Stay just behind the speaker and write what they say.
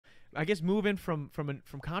I guess moving from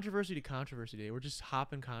controversy to controversy today. We're just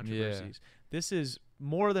hopping controversies. This is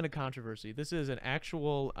more than a controversy. This is an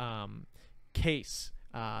actual case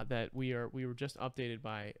that we were just updated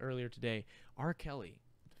by earlier today. R. Kelly,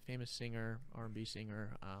 famous singer, R&B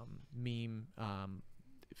singer, meme,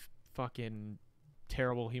 fucking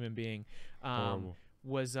terrible human being,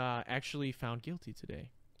 was actually found guilty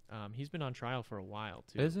today. He's been on trial for a while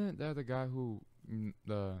too. Isn't that the guy who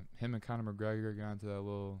him and Conor McGregor got into that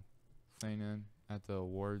little thing at the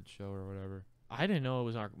award show or whatever? I didn't know it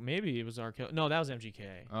was maybe it was R. Kelly. No, that was MGK.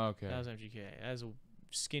 Oh, okay. That was MGK. As a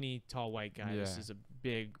skinny, tall, white guy. Yeah. This is a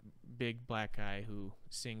big black guy who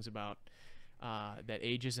sings about that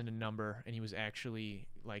age isn't a number, and he was actually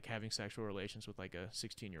like having sexual relations with like a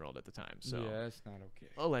 16-year-old at the time. So yeah, that's not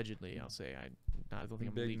okay. Allegedly, I'll say. I don't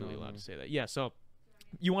think I'm legally allowed no. to say that. Yeah. So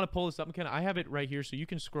you want to pull this up, McKenna? I have it right here, so you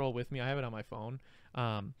can scroll with me. I have it on my phone.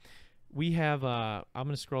 We have. I'm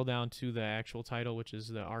gonna scroll down to the actual title, which is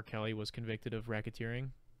the R. Kelly was convicted of racketeering. You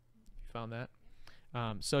found that?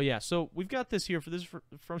 So we've got this here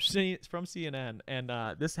from CNN,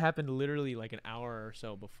 and this happened literally like an hour or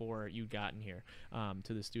so before you'd gotten here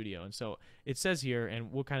to the studio. And so it says here,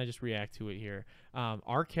 and we'll kind of just react to it here.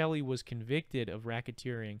 R. Kelly was convicted of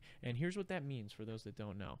racketeering, and here's what that means for those that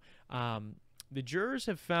don't know. The jurors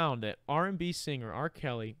have found that R&B singer R.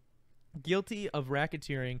 Kelly guilty of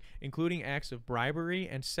racketeering, including acts of bribery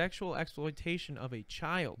and sexual exploitation of a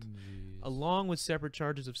child, along with separate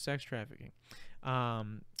charges of sex trafficking.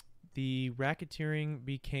 The racketeering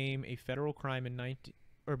became a federal crime in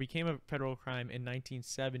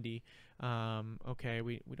 1970. Okay,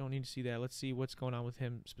 we don't need to see that. Let's see what's going on with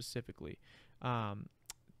him specifically.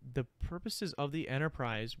 The purposes of the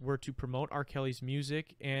enterprise were to promote R. Kelly's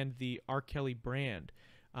music and the R. Kelly brand,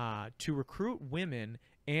 to recruit women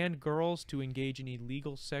and girls to engage in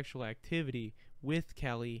illegal sexual activity with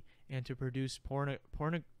Kelly, and to produce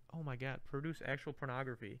produce actual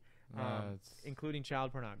pornography, including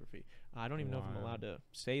child pornography. I don't even know if I'm allowed to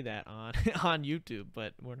say that on on YouTube,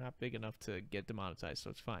 but we're not big enough to get demonetized, so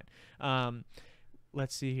it's fine.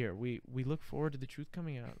 Let's see here. We look forward to the truth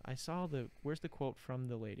coming out. I saw where's the quote from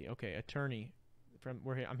the lady? Okay, attorney.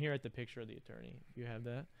 I'm here at the picture of the attorney. You have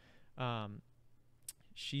that?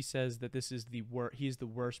 She says that this is he is the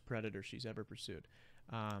worst predator she's ever pursued.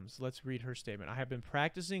 So let's read her statement. I have been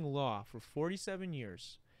practicing law for 47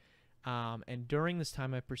 years. And during this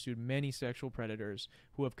time, I've pursued many sexual predators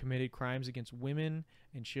who have committed crimes against women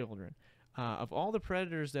and children. Of all the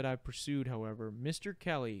predators that I've pursued, however, Mr.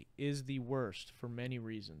 Kelly is the worst for many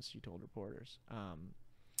reasons, she told reporters.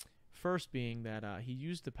 First being that he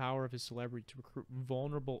used the power of his celebrity to recruit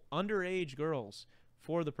vulnerable underage girls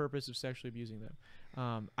for the purpose of sexually abusing them.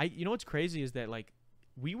 You know what's crazy is that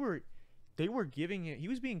they were giving it. He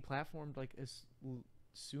was being platformed like as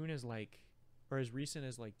soon as or as recent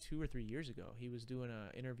as like 2 or 3 years ago. He was doing an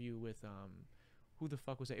interview with who the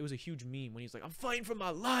fuck was that? It was a huge meme when he's like, "I'm fighting for my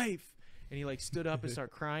life," and he like stood up and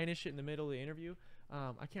started crying and shit in the middle of the interview.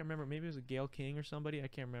 I can't remember. Maybe it was a Gayle King or somebody. I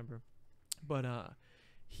can't remember. But I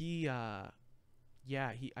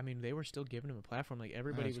mean, they were still giving him a platform. Like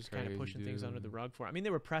everybody was kind of pushing things under the rug for him. I mean,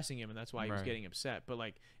 they were pressing him, and that's why he was getting upset. But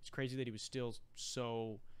like, it's crazy that he was still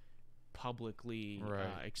so publicly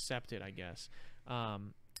accepted, I guess.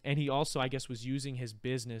 And he also, I guess, was using his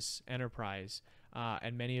business enterprise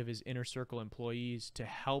and many of his inner circle employees to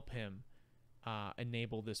help him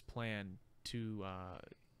enable this plan to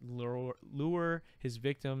lure his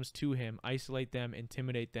victims to him, isolate them,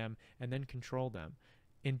 intimidate them, and then control them,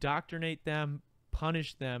 indoctrinate them,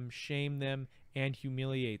 punish them, shame them, and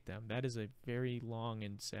humiliate them. That is a very long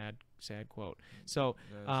and sad quote. So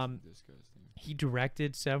disgusting. He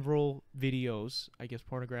directed several videos, I guess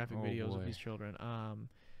pornographic videos of these children.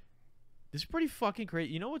 This is pretty fucking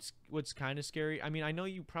crazy. You know what's kind of scary? I mean, I know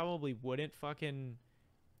you probably wouldn't fucking,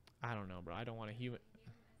 I don't know, bro. I don't want to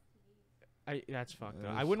that's fucked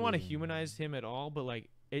up. I wouldn't want to humanize him at all, but like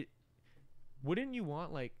wouldn't you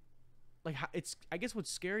want like it's, I guess what's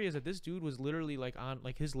scary is that this dude was literally like on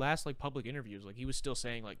like his last like public interviews, like he was still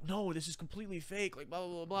saying like, no, this is completely fake, like blah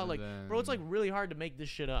blah blah blah. Like, bro, it's like really hard to make this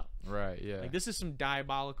shit up. Right, yeah. Like this is some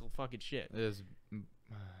diabolical fucking shit. He's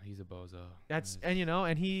a bozo. And you know,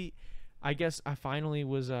 and he, I guess I finally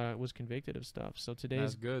was convicted of stuff. So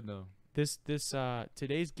that's good though.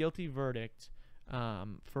 Today's guilty verdict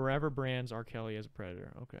forever brands R. Kelly as a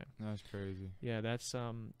predator. Okay. That's crazy. Yeah, that's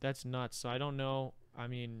nuts. So I don't know, I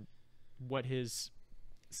mean, what his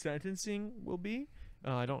sentencing will be.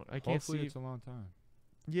 I can't Hopefully see. It's a long time.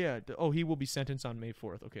 Yeah. He will be sentenced on May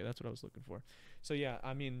 4th. Okay, that's what I was looking for. So yeah,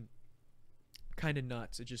 I mean, kind of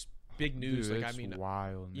nuts. It just big news. Dude, like it's I mean,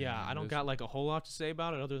 wild. yeah, man. I don't got like a whole lot to say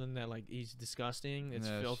about it other than that like he's disgusting. It's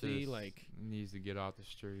filthy. Like needs to get off the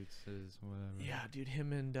streets. Is whatever. Yeah, dude.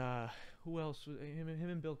 Him and who else? Him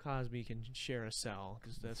and Bill Cosby can share a cell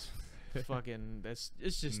because that's fucking. It's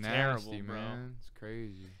just nasty, terrible, bro. Man. It's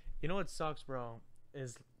crazy. You know what sucks, bro?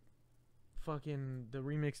 Is fucking the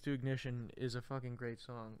remix to Ignition is a fucking great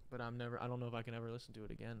song, but I don't know if I can ever listen to it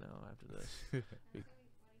again now after this.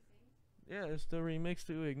 Yeah, it's the remix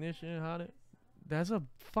to Ignition. That's a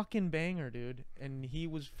fucking banger, dude. And he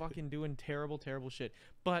was fucking doing terrible shit.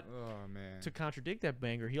 But to contradict that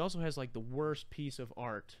banger, he also has like the worst piece of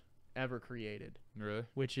art ever created. Really?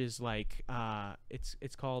 Which is like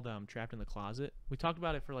it's called Trapped in the Closet. We talked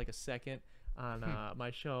about it for like a second on my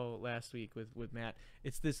show last week with Matt.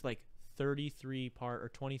 It's this like 33-part or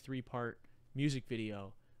 23-part music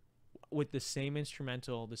video with the same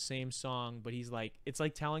instrumental, the same song, but he's like, it's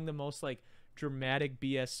like telling the most like dramatic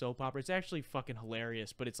BS soap opera. It's actually fucking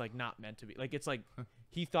hilarious, but it's like not meant to be. Like it's like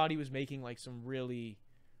he thought he was making like some really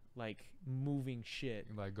like moving shit,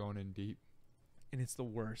 like going in deep, and it's the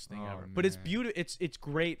worst thing ever. Man. But it's beautiful. It's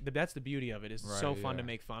great. That's the beauty of it. It's so fun to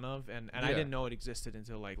make fun of, and I didn't know it existed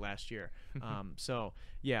until like last year. So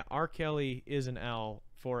yeah, R. Kelly is an L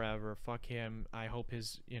forever. Fuck him. I hope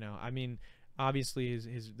his, I mean, obviously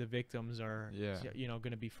the victims are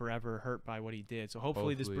going to be forever hurt by what he did. So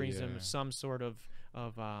hopefully this brings him some sort of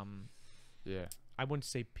I wouldn't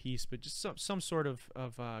say peace, but just some sort of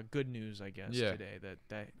good news, I guess, today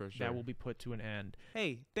that will be put to an end.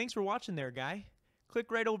 Hey, thanks for watching there, guy.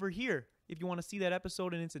 Click right over here if you want to see that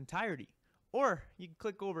episode in its entirety. Or you can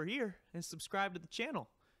click over here and subscribe to the channel.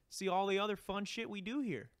 See all the other fun shit we do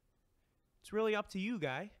here. It's really up to you,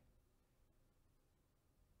 guy.